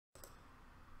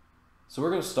So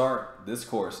we're going to start this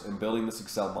course in building this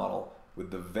Excel model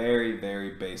with the very,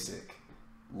 very basic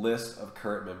list of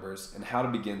current members and how to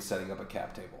begin setting up a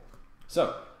cap table.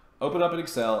 So open up an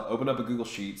Excel, open up a Google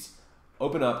Sheets,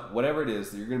 open up whatever it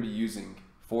is that you're going to be using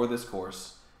for this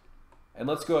course, and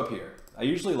let's go up here. I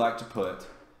usually like to put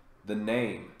the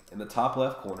name in the top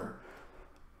left corner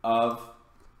of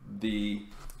the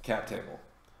cap table.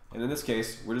 And in this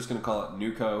case, we're just going to call it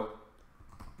Newco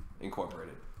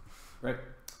Incorporated, right?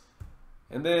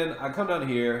 And then I come down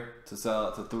here to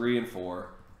cell to 3 and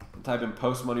 4 and type in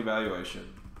post-money valuation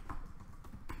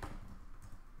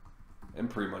and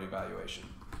pre-money valuation.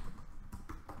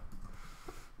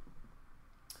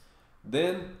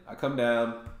 Then I come down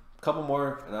a couple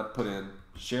more and I put in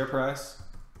share price.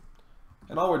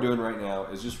 And all we're doing right now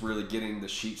is just really getting the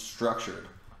sheet structured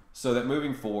so that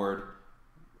moving forward,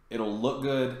 it'll look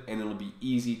good and it'll be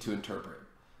easy to interpret.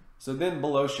 So then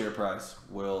below share price,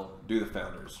 we'll do the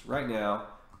founders. Right now,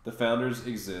 the founders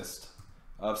exist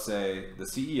of, say, the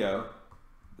CEO,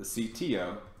 the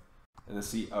CTO, and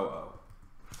the COO.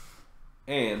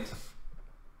 And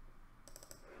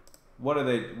what do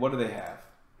they have?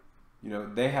 You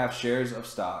know, they have shares of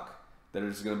stock that are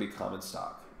just going to be common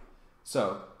stock.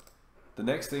 So the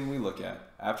next thing we look at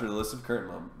after the list of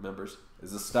current members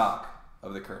is the stock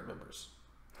of the current members.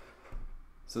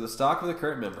 So the stock of the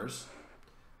current members,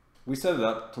 we set it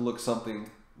up to look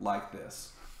something like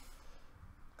this.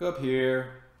 Go up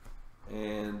here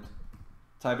and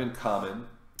type in common,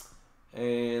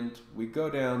 and we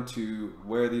go down to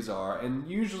where these are, and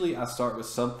usually I start with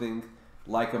something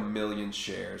like 1 million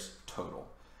shares total.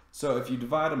 So if you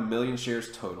divide 1 million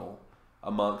shares total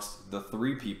amongst the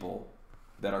 3 people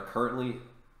that are currently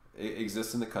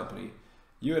exist in the company,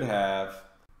 you would have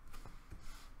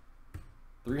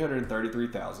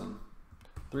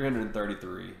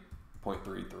 333,333.33.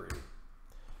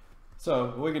 So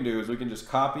what we can do is we can just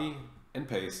copy and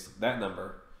paste that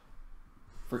number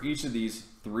for each of these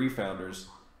 3 founders,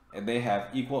 and they have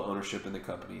equal ownership in the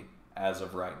company as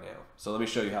of right now. So let me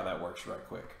show you how that works right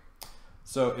quick.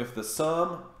 So if the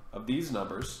sum of these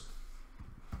numbers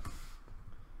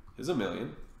is 1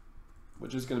 million,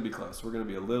 which is going to be close, we're going to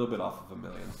be a little bit off of 1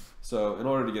 million. So in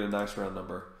order to get a nice round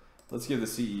number, let's give the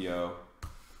CEO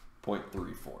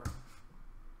 0.34.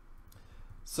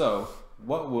 So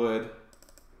what would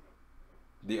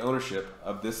the ownership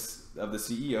of the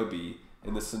CEO be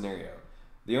in this scenario?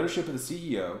 The ownership of the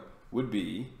CEO would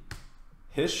be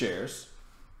his shares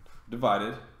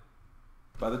divided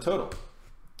by the total.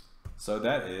 So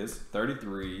that is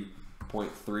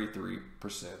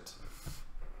 33.33%.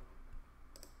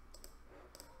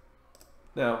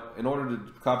 Now, in order to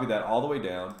copy that all the way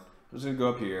down, I'm just going to go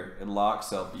up here and lock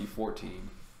cell B14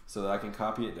 so that I can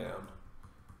copy it down.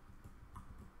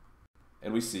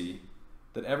 And we see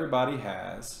that everybody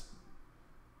has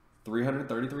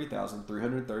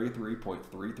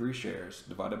 333,333.33 shares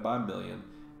divided by 1 million,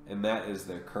 and that is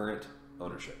their current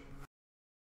ownership.